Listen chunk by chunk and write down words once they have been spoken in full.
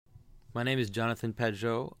My name is Jonathan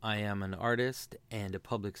Pajot. I am an artist and a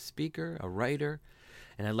public speaker, a writer,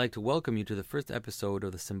 and I'd like to welcome you to the first episode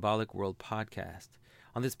of the Symbolic World podcast.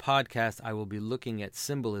 On this podcast, I will be looking at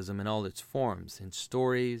symbolism in all its forms, in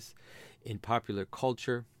stories, in popular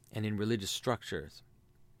culture, and in religious structures.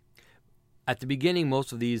 At the beginning,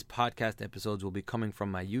 most of these podcast episodes will be coming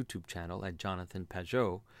from my YouTube channel at Jonathan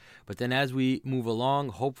Pajot, but then as we move along,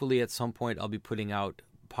 hopefully at some point I'll be putting out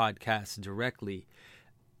podcasts directly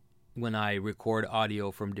when I record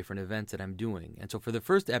audio from different events that I'm doing. And so for the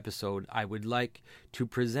first episode, I would like to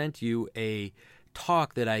present you a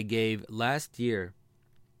talk that I gave last year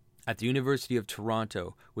at the University of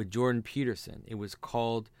Toronto with Jordan Peterson. It was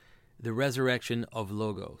called The Resurrection of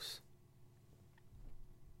Logos.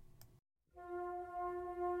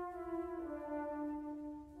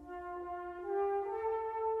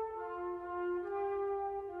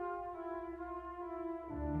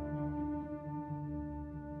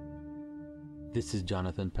 This is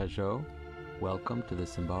Jonathan Pajot. Welcome to the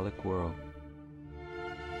Symbolic World.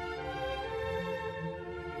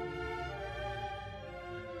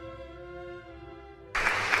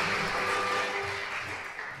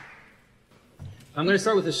 I'm going to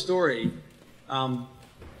start with a story.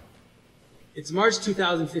 It's March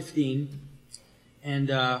 2015,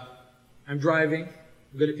 and I'm driving.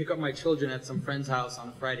 I'm going to pick up my children at some friend's house on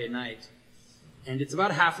a Friday night. And it's about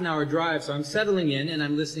a half an hour drive, so I'm settling in and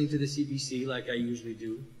I'm listening to the CBC like I usually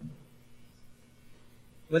do.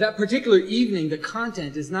 But that particular evening, the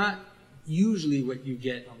content is not usually what you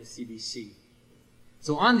get on the CBC.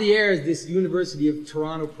 So on the air is this University of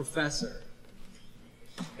Toronto professor.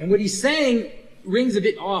 And what he's saying rings a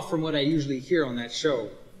bit off from what I usually hear on that show.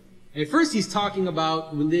 And at first he's talking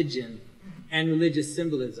about religion and religious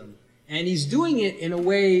symbolism. And he's doing it in a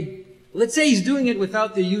way, let's say he's doing it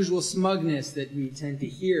without the usual smugness that we tend to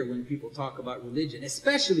hear when people talk about religion,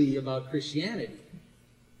 especially about Christianity.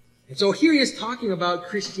 And so here he is talking about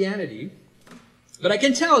Christianity, but I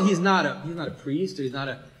can tell he's not a priest, or he's not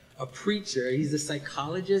a preacher. He's a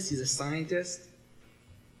psychologist, he's a scientist.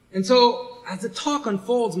 And so as the talk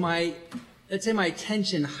unfolds, let's say my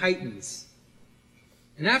attention heightens.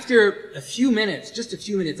 And after a few minutes,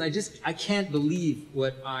 I can't believe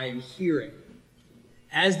what I'm hearing.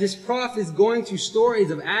 As this prof is going through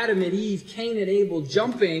stories of Adam and Eve, Cain and Abel,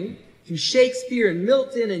 jumping to Shakespeare and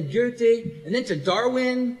Milton and Goethe, and then to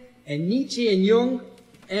Darwin and Nietzsche and Jung,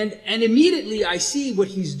 and immediately I see what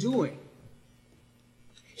he's doing.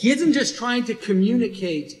 He isn't just trying to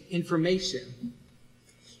communicate information.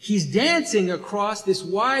 He's dancing across this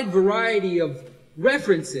wide variety of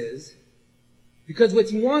references, because what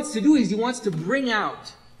he wants to do is he wants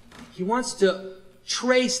to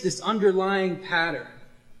trace this underlying pattern.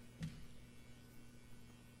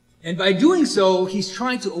 And by doing so, he's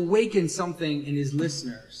trying to awaken something in his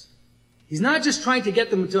listeners. He's not just trying to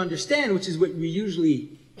get them to understand, which is what we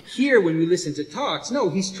usually hear when we listen to talks.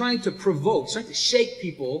 No, he's trying to provoke, he's trying to shake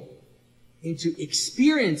people into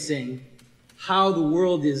experiencing how the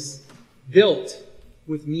world is built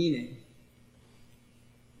with meaning.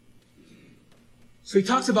 So he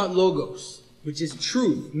talks about logos, which is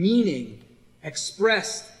truth, meaning,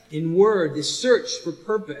 expressed in word, this search for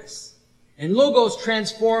purpose. And logos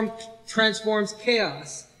transforms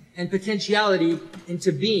chaos and potentiality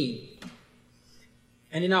into being.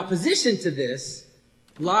 And in opposition to this,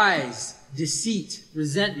 lies, deceit,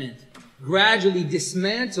 resentment gradually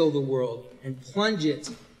dismantle the world and plunge it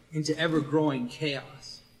into ever-growing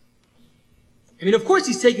chaos. I mean, of course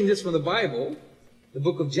he's taking this from the Bible, the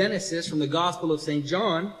book of Genesis, from the Gospel of St.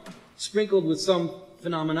 John, sprinkled with some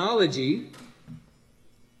phenomenology.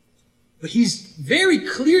 But he's very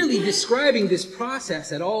clearly describing this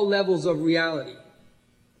process at all levels of reality.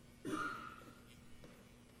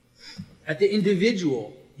 At the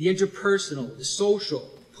individual, the interpersonal, the social,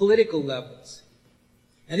 political levels.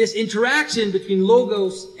 And this interaction between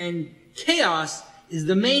logos and chaos is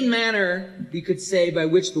the main manner, we could say, by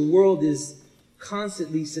which the world is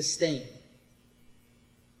constantly sustained.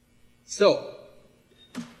 So,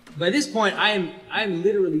 by this point, I'm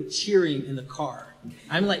literally cheering in the car.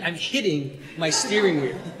 I'm hitting my steering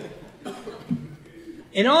wheel.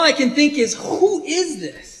 And all I can think is, who is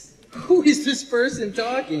this? Who is this person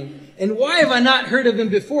talking? And why have I not heard of him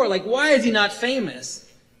before? Like, why is he not famous?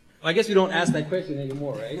 Well, I guess we don't ask that question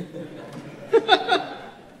anymore, right?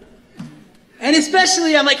 And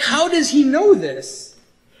especially, I'm like, how does he know this?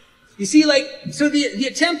 You see, so the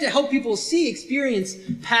attempt to help people experience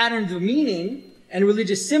patterns of meaning and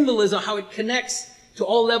religious symbolism, how it connects to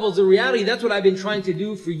all levels of reality, that's what I've been trying to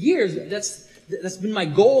do for years. That's been my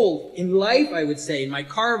goal in life, I would say, in my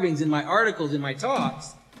carvings, in my articles, in my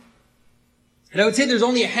talks. And I would say there's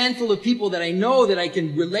only a handful of people that I know that I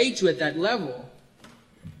can relate to at that level.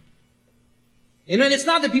 And it's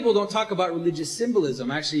not that people don't talk about religious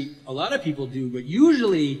symbolism. Actually, a lot of people do. But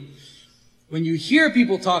usually, when you hear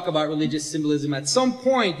people talk about religious symbolism, at some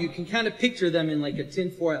point, you can kind of picture them in like a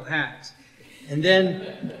tinfoil hat. And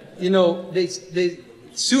then, they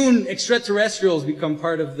soon extraterrestrials become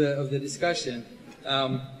part of the discussion.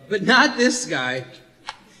 But not this guy.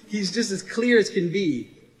 He's just as clear as can be.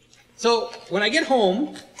 So when I get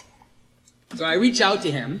home, I reach out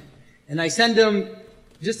to him, and I send him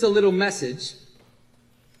just a little message,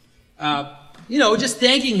 just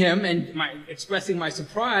thanking him and expressing my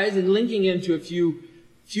surprise and linking him to a few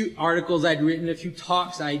articles I'd written, a few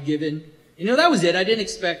talks I'd given. That was it. I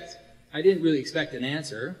didn't really expect an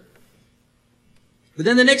answer. But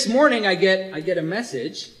then the next morning I get a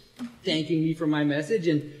message thanking me for my message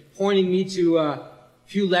and pointing me to a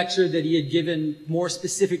few lectures that he had given more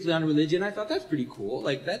specifically on religion. I thought that's pretty cool.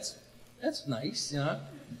 Like that's nice,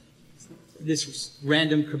 This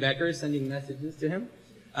random Quebecer sending messages to him.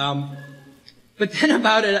 But then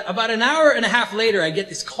about an hour and a half later, I get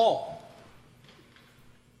this call,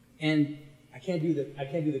 and I can't do the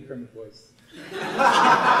Kermit voice.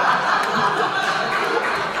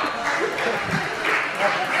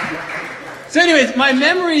 So, anyways, my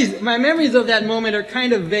memories of that moment are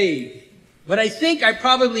kind of vague. But I think I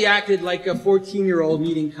probably acted like a 14-year-old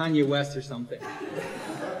meeting Kanye West or something.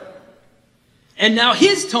 And now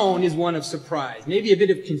his tone is one of surprise, maybe a bit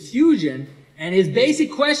of confusion. And his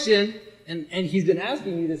basic question, and he's been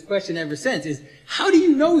asking me this question ever since, is, how do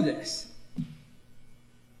you know this?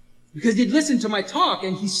 Because he'd listened to my talk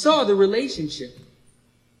and he saw the relationship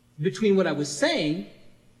between what I was saying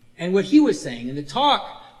and what he was saying. In the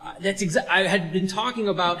talk, I had been talking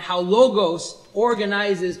about how Logos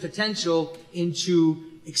organizes potential into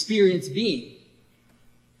experience being.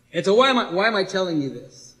 And so why am I telling you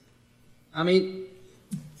this? I mean,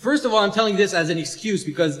 first of all, I'm telling you this as an excuse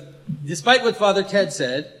because despite what Father Ted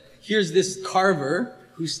said, here's this carver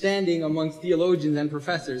who's standing amongst theologians and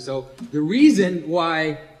professors. So the reason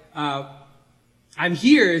why I'm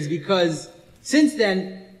here is because since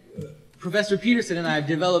then, Professor Peterson and I have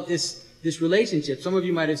developed this relationship. Some of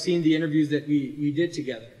you might have seen the interviews that we did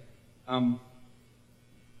together.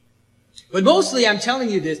 But mostly I'm telling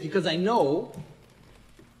you this because I know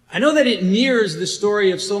that it mirrors the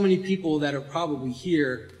story of so many people that are probably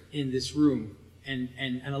here in this room. And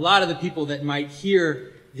a lot of the people that might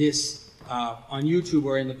hear this on YouTube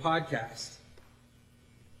or in the podcast.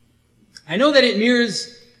 I know that it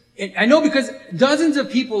mirrors, I know because dozens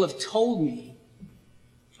of people have told me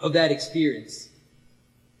of that experience.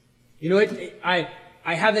 I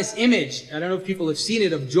have this image, I don't know if people have seen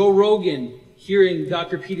it, of Joe Rogan hearing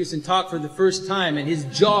Dr. Peterson talk for the first time and his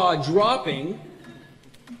jaw dropping,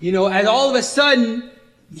 as all of a sudden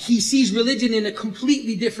he sees religion in a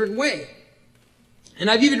completely different way. And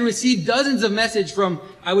I've even received dozens of messages from,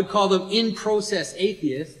 I would call them in-process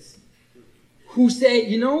atheists, who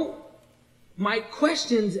say, my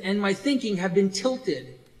questions and my thinking have been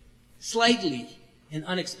tilted slightly in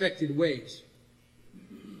unexpected ways.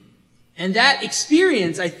 And that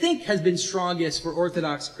experience, I think, has been strongest for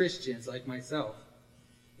Orthodox Christians like myself.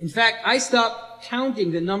 In fact, I stopped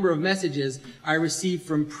counting the number of messages I received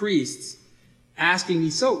from priests asking me,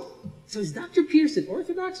 so is Dr. Peterson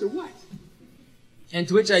Orthodox or what? And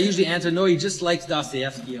to which I usually answer, no, he just likes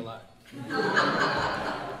Dostoevsky a lot.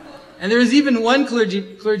 And there was even one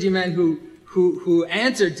clergyman who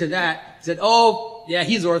answered to that, said, oh, yeah,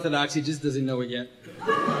 he's Orthodox, he just doesn't know it yet.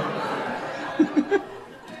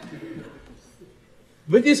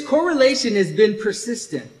 But this correlation has been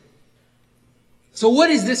persistent. So what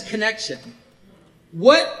is this connection?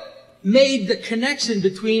 What made the connection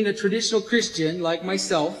between a traditional Christian like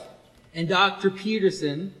myself and Dr.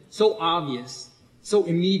 Peterson so obvious, so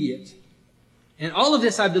immediate? And all of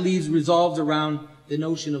this, I believe, revolves around the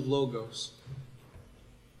notion of Logos.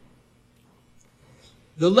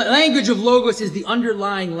 The language of Logos is the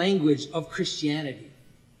underlying language of Christianity.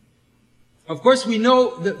 Of course, we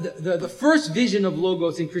know the first vision of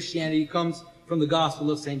Logos in Christianity comes from the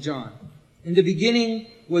Gospel of St. John. In the beginning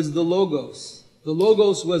was the Logos. The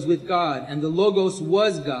Logos was with God, and the Logos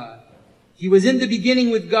was God. He was in the beginning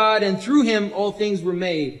with God, and through him all things were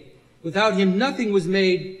made. Without him nothing was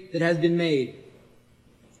made that has been made.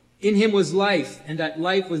 In him was life, and that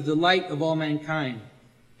life was the light of all mankind.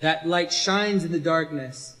 That light shines in the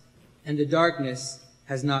darkness, and the darkness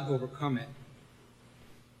has not overcome it.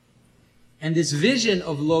 And this vision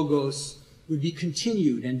of Logos would be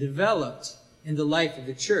continued and developed in the life of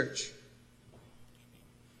the church.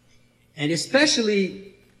 And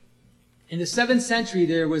especially In the 7th century,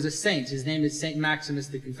 there was a saint. His name is Saint Maximus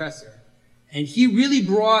the Confessor. And he really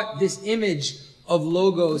brought this image of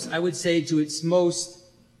Logos, I would say, to its most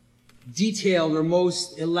detailed or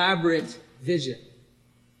most elaborate vision.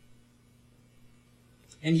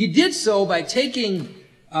 And he did so by taking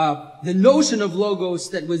the notion of Logos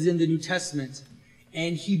that was in the New Testament,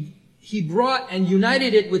 and he brought and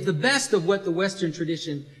united it with the best of what the Western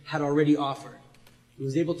tradition had already offered. He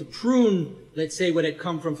was able to prune, let's say, what had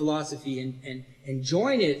come from philosophy and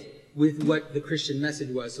join it with what the Christian message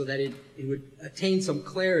was, so that it would attain some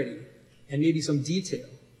clarity and maybe some detail.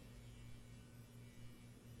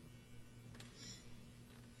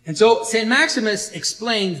 And so St. Maximus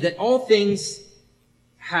explains that all things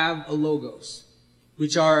have a Logos,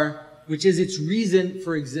 which is its reason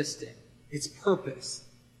for existing, its purpose,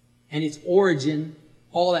 and its origin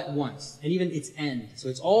all at once, and even its end. So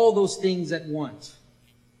it's all those things at once.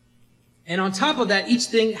 And on top of that, each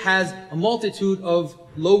thing has a multitude of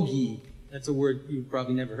logi. That's a word you've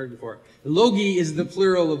probably never heard before. The logi is the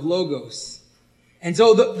plural of logos. And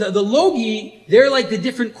so the logi, they're like the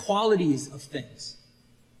different qualities of things.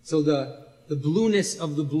 So the blueness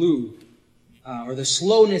of the blue, or the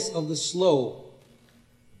slowness of the slow.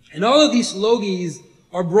 And all of these logis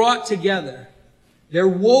are brought together. They're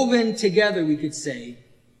woven together, we could say,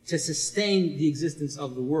 to sustain the existence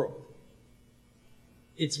of the world.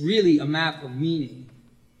 It's really a map of meaning,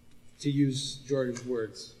 to use Jordan's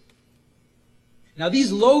words. Now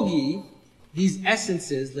these logi, these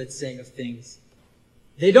essences, let's say, of things,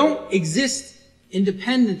 they don't exist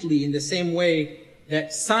independently in the same way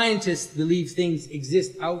that scientists believe things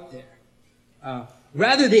exist out there.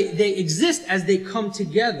 Rather, they exist as they come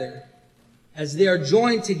together, as they are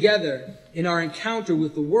joined together in our encounter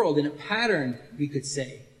with the world, in a pattern, we could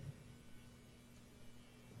say.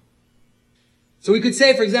 So we could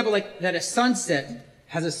say, for example, like that a sunset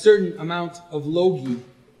has a certain amount of logi,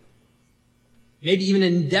 maybe even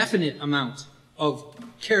an indefinite amount of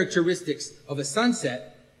characteristics of a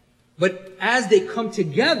sunset. But as they come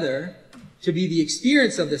together to be the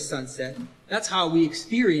experience of the sunset, that's how we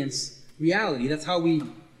experience reality. That's how we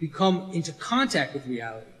become into contact with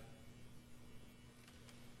reality.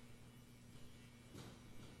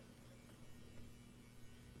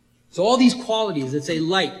 So all these qualities, let's say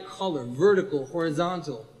light, color, vertical,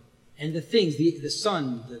 horizontal, and the things, the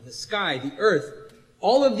sun, the sky, the earth,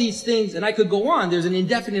 all of these things, and I could go on, there's an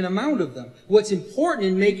indefinite amount of them. What's important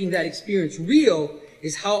in making that experience real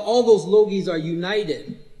is how all those logis are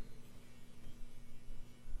united.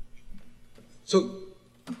 So,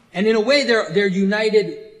 and in a way, they're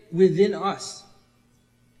united within us.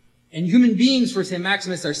 And human beings, for St.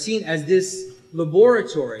 Maximus, are seen as this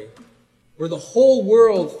laboratory where the whole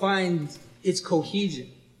world finds its cohesion.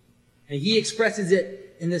 And he expresses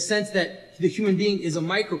it in the sense that the human being is a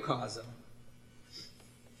microcosm.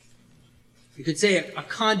 You could say a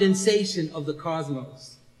condensation of the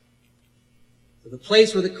cosmos. So the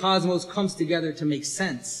place where the cosmos comes together to make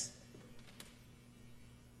sense.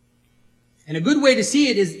 And a good way to see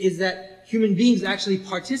it is that human beings actually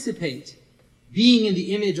participate. Being in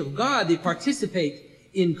the image of God, they participate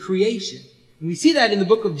in creation. And we see that in the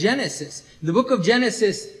book of Genesis. In the book of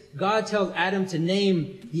Genesis, God tells Adam to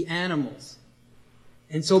name the animals.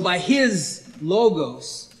 And so by his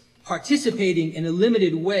logos, participating in a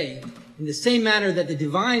limited way, in the same manner that the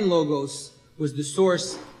divine logos was the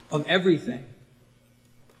source of everything.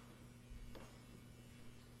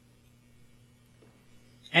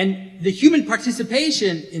 And the human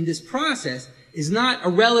participation in this process is not a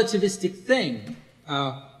relativistic thing.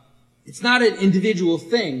 It's not an individual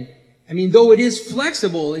thing. I mean, though it is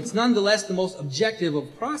flexible, it's nonetheless the most objective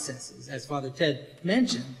of processes, as Father Ted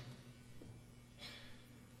mentioned.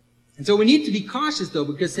 And so we need to be cautious, though,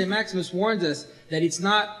 because St. Maximus warns us that it's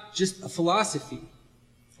not just a philosophy,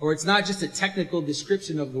 or it's not just a technical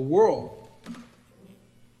description of the world.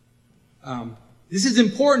 This is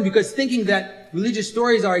important because thinking that religious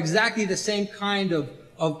stories are exactly the same kind of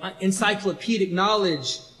encyclopedic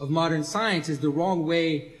knowledge of modern science is the wrong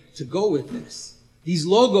way to go with this. These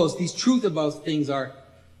logos, these truth about things are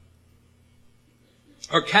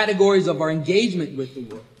categories of our engagement with the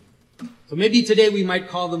world. So maybe today we might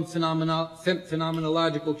call them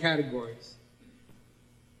phenomenological categories.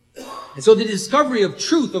 And so the discovery of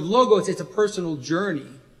truth, of logos, it's a personal journey.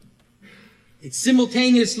 It's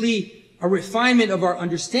simultaneously a refinement of our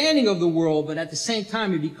understanding of the world, but at the same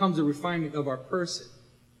time it becomes a refinement of our person.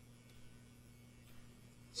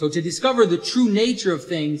 So to discover the true nature of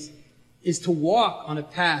things is to walk on a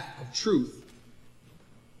path of truth.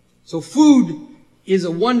 So food is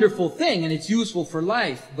a wonderful thing and it's useful for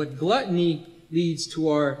life, but gluttony leads to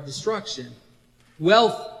our destruction.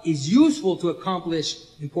 Wealth is useful to accomplish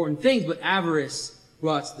important things, but avarice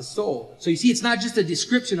rots the soul. So you see, it's not just a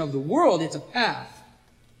description of the world, it's a path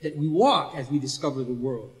that we walk as we discover the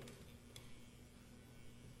world.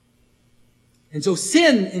 And so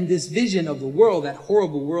sin in this vision of the world, that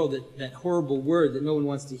horrible world, that horrible word that no one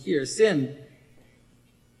wants to hear, sin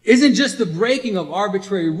isn't just the breaking of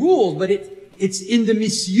arbitrary rules, but it's in the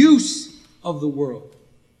misuse of the world.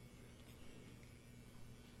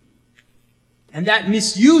 And that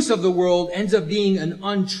misuse of the world ends up being an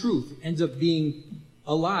untruth, ends up being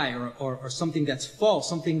a lie or something that's false,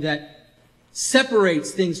 something that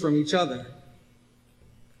separates things from each other.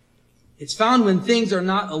 It's found when things are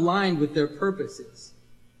not aligned with their purposes.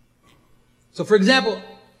 So, for example,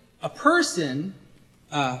 a person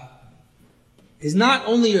is not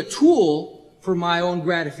only a tool for my own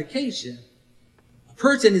gratification. A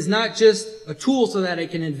person is not just a tool so that I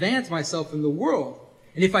can advance myself in the world.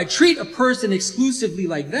 And if I treat a person exclusively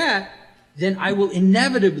like that, then I will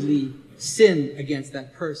inevitably sin against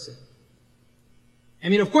that person. I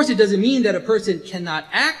mean, of course, it doesn't mean that a person cannot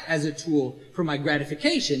act as a tool for my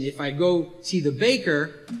gratification. If I go see the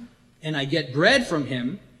baker and I get bread from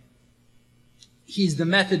him, he's the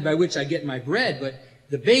method by which I get my bread. But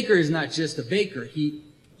the baker is not just a baker. He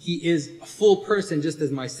is a full person just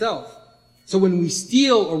as myself. So when we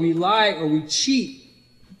steal or we lie or we cheat,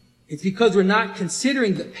 it's because we're not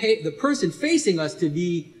considering the person facing us to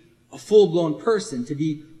be a full-blown person, to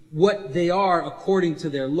be what they are according to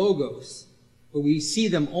their logos. But we see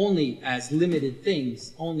them only as limited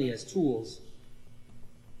things, only as tools.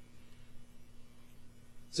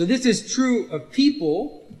 So this is true of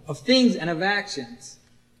people, of things, and of actions.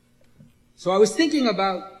 So I was trying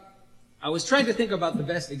to think about the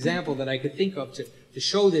best example that I could think of to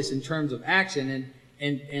show this in terms of action,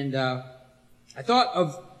 and I thought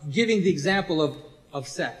of giving the example of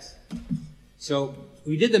sex. So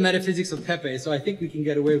we did the metaphysics of Pepe, so I think we can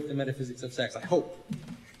get away with the metaphysics of sex. I hope.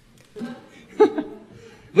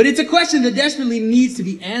 But it's a question that desperately needs to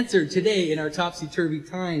be answered today in our topsy-turvy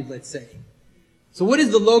times, let's say. So what is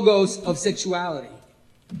the logos of sexuality?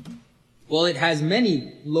 Well, it has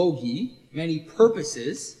many logi, many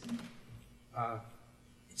purposes.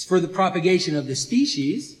 It's for the propagation of the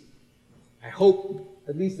species. I hope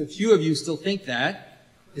at least a few of you still think that,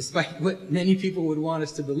 despite what many people would want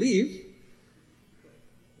us to believe.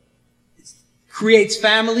 It creates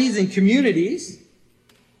families and communities.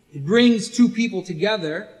 It brings two people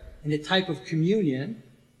together in a type of communion,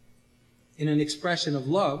 in an expression of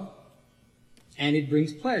love, and it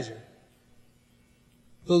brings pleasure.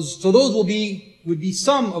 Those would be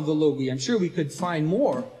some of the logi. I'm sure we could find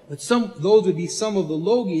more, but those would be some of the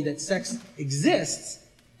logi that sex exists,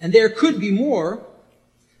 and there could be more,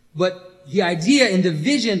 but the idea and the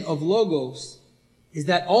vision of logos is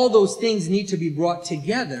that all those things need to be brought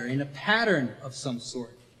together in a pattern of some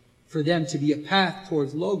sort, for them to be a path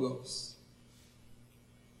towards logos.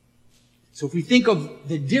 So if we think of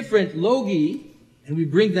the different logi and we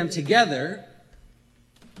bring them together,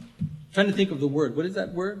 I'm trying to think of the word. What is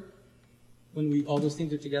that word? When all those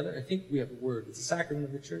things are together? I think we have a word. It's a sacrament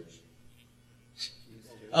of the church.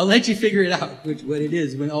 I'll let you figure it out, what it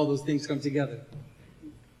is when all those things come together.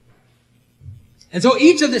 And so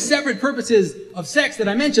each of the separate purposes of sex that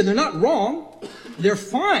I mentioned, they're not wrong. They're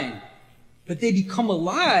fine. But they become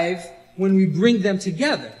alive when we bring them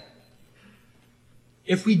together.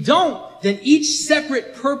 If we don't, then each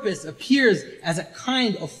separate purpose appears as a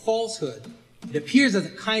kind of falsehood. It appears as a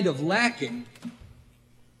kind of lacking.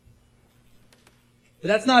 But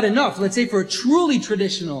that's not enough. Let's say for a truly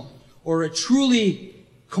traditional or a truly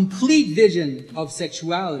complete vision of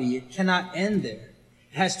sexuality, it cannot end there.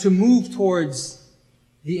 It has to move towards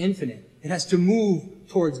the infinite. It has to move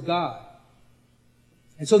towards God.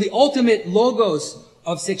 And so the ultimate logos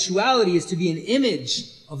of sexuality is to be an image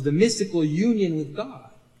of the mystical union with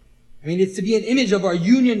God. I mean, it's to be an image of our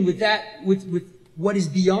union with what is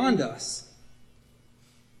beyond us.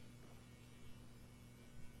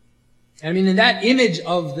 I mean, in that image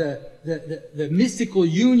of the mystical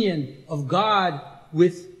union of God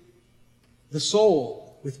with the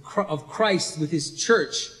soul, of Christ, with His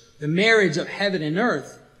church, the marriage of heaven and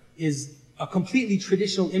earth is a completely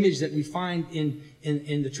traditional image that we find in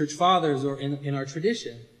the church fathers or in our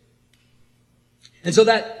tradition. And so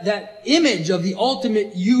that image of the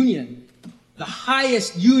ultimate union, the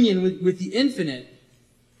highest union with the infinite,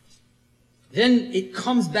 then it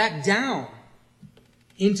comes back down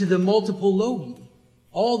into the multiple logi.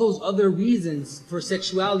 All those other reasons for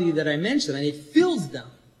sexuality that I mentioned, and it fills them.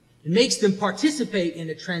 It makes them participate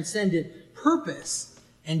in a transcendent purpose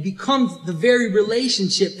and becomes the very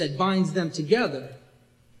relationship that binds them together.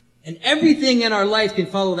 And everything in our life can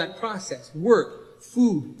follow that process. Work,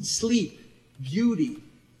 food, sleep, beauty.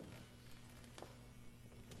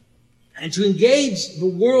 And to engage the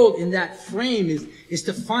world in that frame is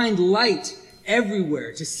to find light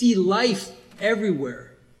everywhere, to see life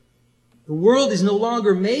everywhere. The world is no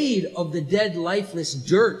longer made of the dead, lifeless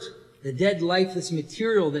dirt, the dead, lifeless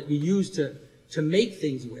material that we use to make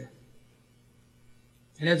things with.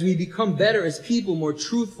 And as we become better as people, more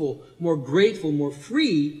truthful, more grateful, more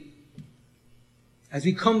free, as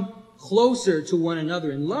we come closer to one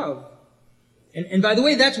another in love. And by the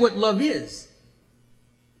way, that's what love is.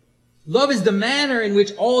 Love is the manner in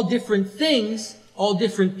which all different things, all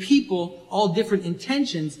different people, all different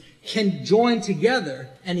intentions can join together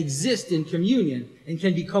and exist in communion and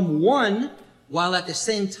can become one while at the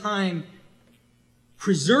same time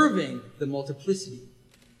preserving the multiplicity.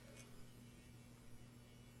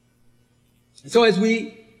 And so as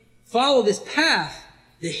we follow this path,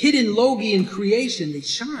 the hidden logi in creation, they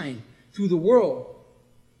shine through the world.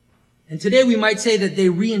 And today we might say that they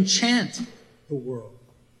re-enchant the world.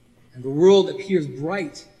 And the world appears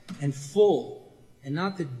bright and full, and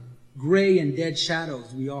not the gray and dead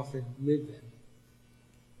shadows we often live in.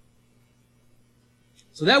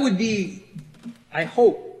 So that would be, I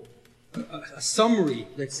hope, a summary,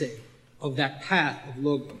 let's say, of that path of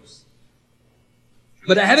Logos.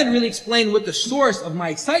 But I haven't really explained what the source of my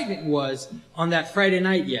excitement was on that Friday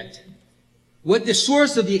night yet. What the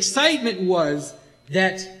source of the excitement was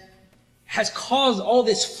that has caused all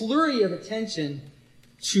this flurry of attention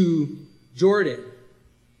to Jordan.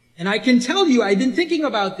 And I can tell you, I've been thinking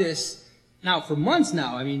about this now for months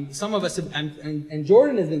now. I mean, some of us have, and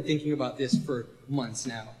Jordan has been thinking about this for months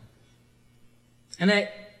now. And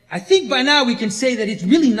I think by now we can say that it's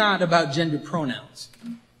really not about gender pronouns.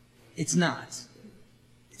 It's not.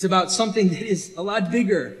 It's about something that is a lot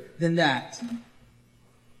bigger than that.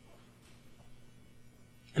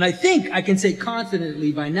 And I think I can say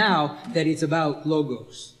confidently by now that it's about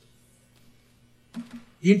Logos.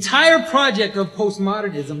 The entire project of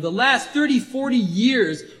postmodernism, the last 30, 40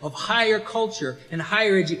 years of higher culture and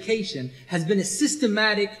higher education, has been a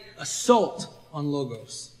systematic assault on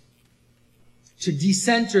Logos. To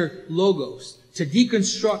decenter Logos, to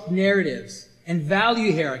deconstruct narratives and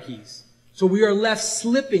value hierarchies. So we are left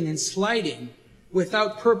slipping and sliding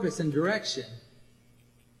without purpose and direction.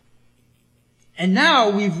 And now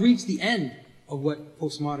we've reached the end of what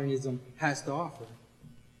postmodernism has to offer.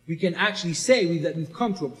 We can actually say that we've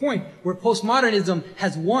come to a point where postmodernism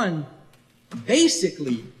has won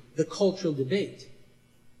basically the cultural debate.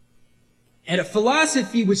 And a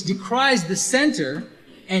philosophy which decries the center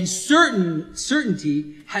and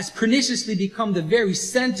certainty has perniciously become the very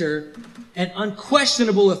center and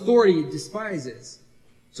unquestionable authority it despises.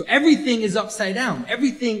 So everything is upside down.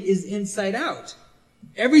 Everything is inside out.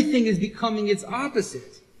 Everything is becoming its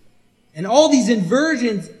opposite. And all these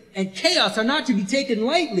inversions and chaos are not to be taken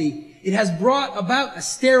lightly. It has brought about a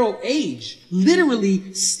sterile age,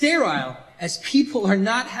 literally sterile, as people are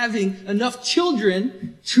not having enough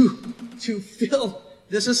children to fill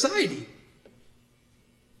the society.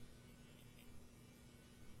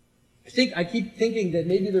 I keep thinking that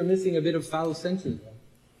maybe they're missing a bit of phallocentrism.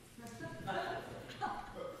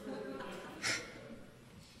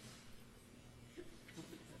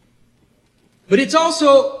 But it's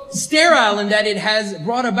also sterile in that it has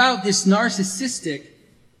brought about this narcissistic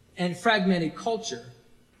and fragmented culture.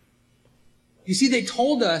 You see, they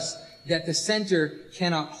told us that the center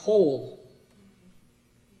cannot hold.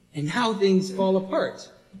 And now things fall apart.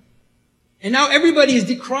 And now everybody is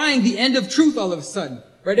decrying the end of truth all of a sudden.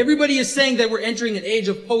 Right? Everybody is saying that we're entering an age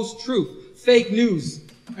of post-truth, fake news.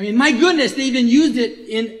 I mean, my goodness, they even used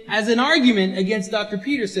it as an argument against Dr.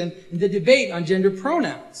 Peterson in the debate on gender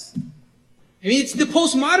pronouns. I mean, it's the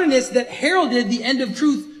postmodernists that heralded the end of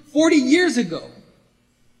truth 40 years ago.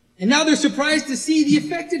 And now they're surprised to see the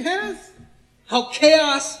effect it has. How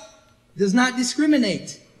chaos does not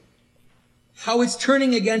discriminate. How it's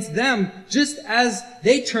turning against them just as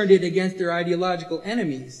they turned it against their ideological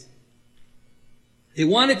enemies. They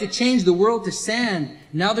wanted to change the world to sand.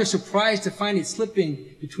 Now they're surprised to find it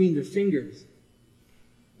slipping between their fingers.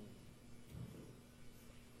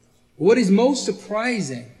 What is most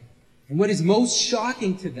surprising and what is most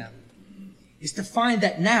shocking to them is to find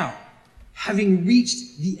that now, having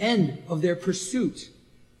reached the end of their pursuit,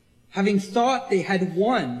 having thought they had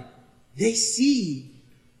won, they see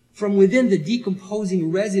from within the decomposing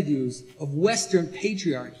residues of Western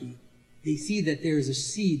patriarchy, they see that there is a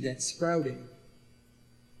seed that's sprouting.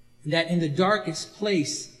 And that in the darkest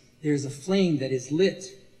place, there is a flame that is lit.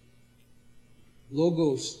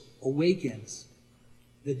 Logos awakens.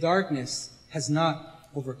 The darkness has not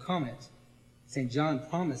overcome it. St. John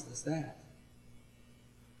promised us that.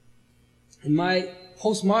 And my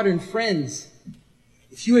postmodern friends,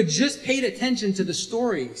 if you had just paid attention to the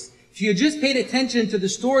stories, if you had just paid attention to the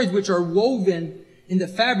stories which are woven in the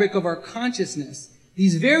fabric of our consciousness,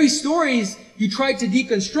 these very stories you tried to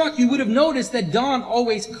deconstruct, you would have noticed that dawn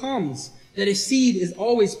always comes, that a seed is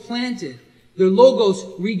always planted. The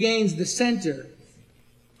Logos regains the center.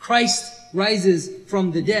 Christ rises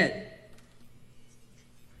from the dead.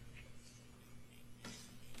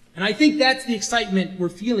 And I think that's the excitement we're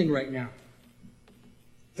feeling right now.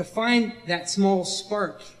 To find that small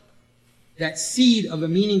spark, that seed of a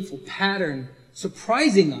meaningful pattern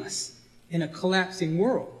surprising us in a collapsing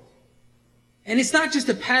world. And it's not just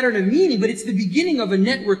a pattern of meaning, but it's the beginning of a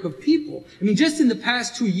network of people. I mean, just in the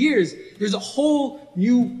past 2 years, there's a whole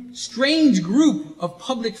new strange group of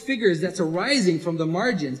public figures that's arising from the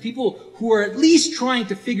margins. People who are at least trying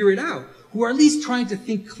to figure it out, who are at least trying to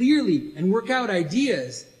think clearly and work out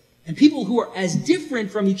ideas. And people who are as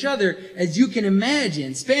different from each other as you can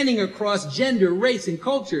imagine, spanning across gender, race, and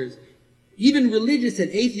cultures. Even religious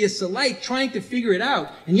and atheists alike trying to figure it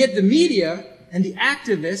out. And yet the media and the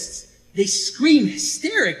activists, they scream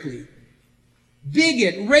hysterically.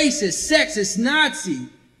 Bigot, racist, sexist, Nazi.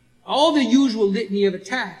 All the usual litany of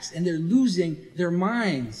attacks. And they're losing their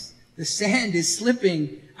minds. The sand is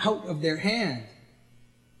slipping out of their hand.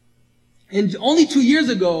 And only 2 years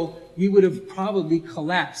ago, we would have probably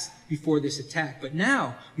collapsed before this attack. But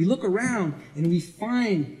now, we look around and we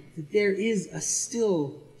find that there is a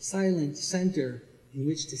still, silent center in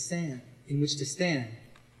which to stand.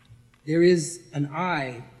 There is an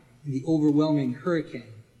eye in the overwhelming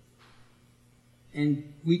hurricane.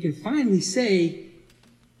 And we can finally say,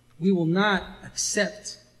 we will not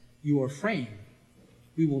accept your frame.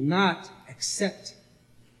 We will not accept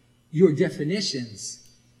your definitions.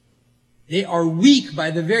 They are weak by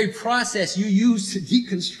the very process you use to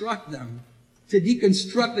deconstruct them, to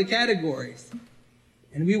deconstruct the categories.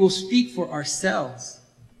 And we will speak for ourselves.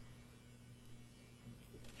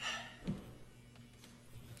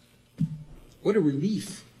 What a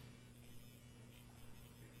relief.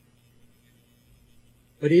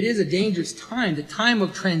 But it is a dangerous time. The time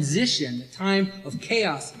of transition, the time of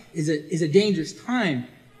chaos is a dangerous time.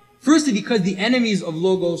 Firstly, because the enemies of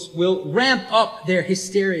Logos will ramp up their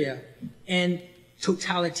hysteria and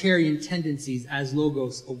totalitarian tendencies as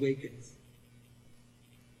Logos awakens.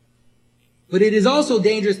 But it is also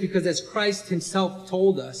dangerous because, as Christ himself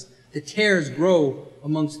told us, the tares grow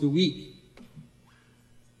amongst the wheat.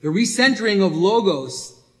 The recentering of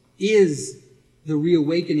Logos is the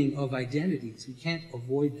reawakening of identities. We can't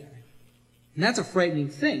avoid that. And that's a frightening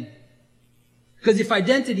thing. Because if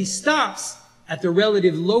identity stops at the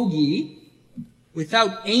relative logi,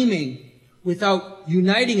 without aiming, without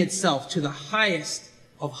uniting itself to the highest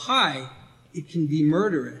of high, it can be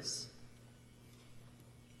murderous.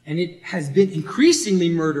 And it has been increasingly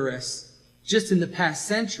murderous just in the past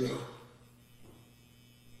century.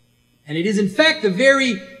 And it is in fact the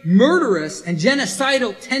very murderous and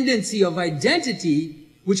genocidal tendency of identity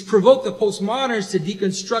which provoked the postmoderns to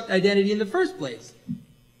deconstruct identity in the first place.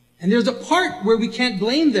 And there's a part where we can't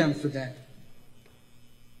blame them for that.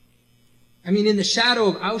 I mean, in the shadow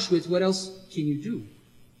of Auschwitz, what else can you do?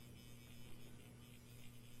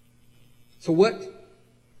 So what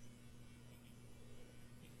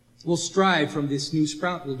will strive from this new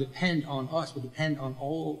sprout will depend on us, will depend on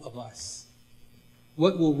all of us.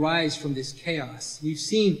 What will rise from this chaos? We've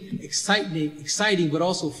seen exciting but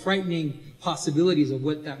also frightening possibilities of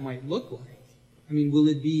what that might look like. I mean, will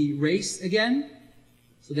it be race again,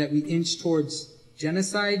 so that we inch towards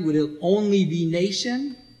genocide? Would it only be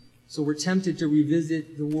nation, so we're tempted to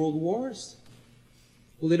revisit the world wars?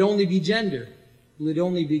 Will it only be gender? Will it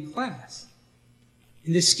only be class?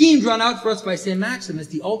 In the scheme drawn out for us by St. Maximus,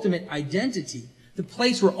 the ultimate identity, the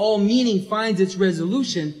place where all meaning finds its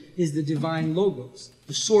resolution, is the divine Logos,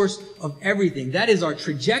 the source of everything. That is our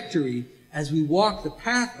trajectory as we walk the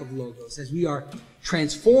path of Logos, as we are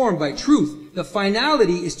transformed by truth. The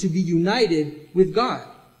finality is to be united with God.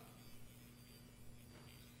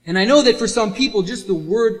 And I know that for some people, just the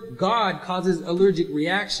word God causes allergic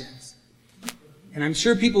reactions. And I'm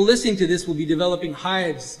sure people listening to this will be developing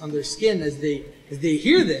hives on their skin as they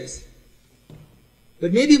hear this.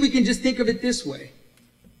 But maybe we can just think of it this way.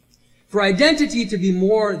 For identity to be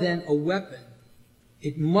more than a weapon,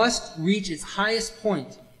 it must reach its highest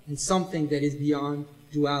point in something that is beyond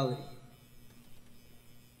duality.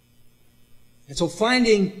 And so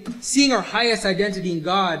seeing our highest identity in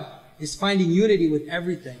God is finding unity with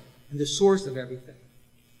everything and the source of everything.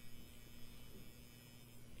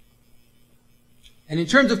 And in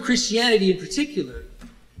terms of Christianity in particular,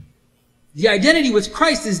 The identity with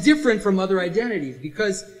Christ is different from other identities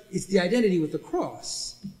because it's the identity with the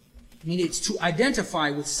cross. I mean, it's to identify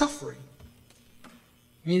with suffering.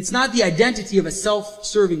 I mean, it's not the identity of a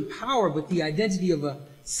self-serving power, but the identity of a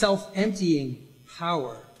self-emptying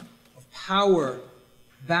power, of power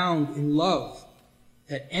bound in love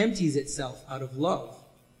that empties itself out of love.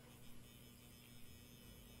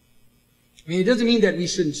 I mean, it doesn't mean that we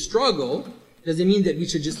shouldn't struggle. It doesn't mean that we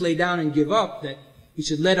should just lay down and give up, that we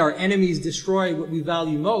should let our enemies destroy what we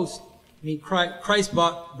value most. I mean, Christ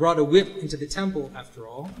brought a whip into the temple, after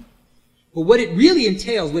all. But what it really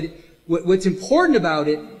entails, what's important about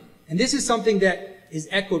it, and this is something that is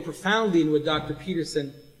echoed profoundly in what Dr.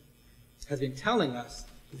 Peterson has been telling us,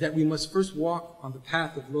 is that we must first walk on the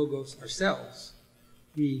path of Logos ourselves.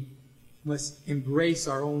 We must embrace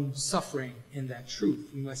our own suffering in that truth.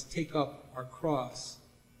 We must take up our cross.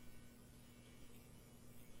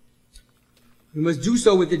 We must do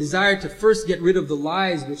so with the desire to first get rid of the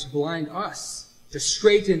lies which blind us, to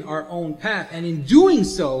straighten our own path. And in doing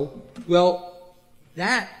so, well,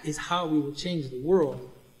 that is how we will change the world.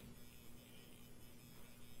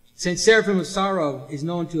 St. Seraphim of Sarov is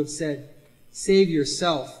known to have said, "Save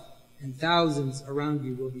yourself, and thousands around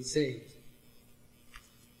you will be saved."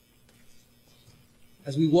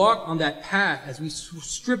 As we walk on that path, as we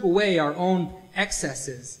strip away our own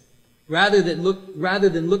excesses, rather than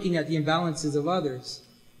looking at the imbalances of others,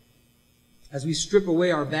 as we strip away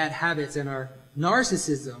our bad habits and our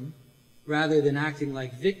narcissism, rather than acting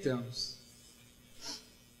like victims,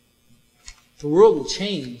 the world will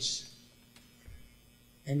change,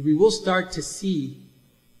 and we will start to see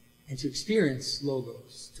and to experience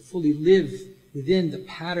Logos, to fully live within the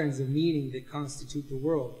patterns of meaning that constitute the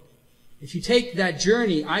world. If you take that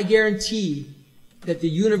journey, I guarantee that the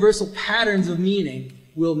universal patterns of meaning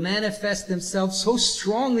will manifest themselves so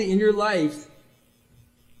strongly in your life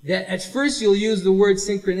that at first you'll use the word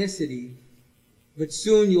synchronicity, but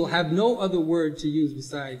soon you'll have no other word to use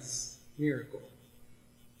besides miracle.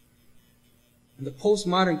 And the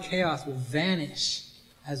postmodern chaos will vanish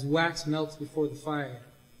as wax melts before the fire.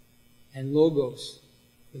 And Logos,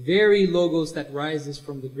 the very Logos that rises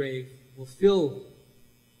from the grave, will fill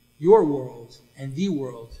your world and the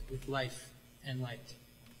world with life and light.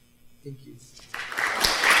 Thank you.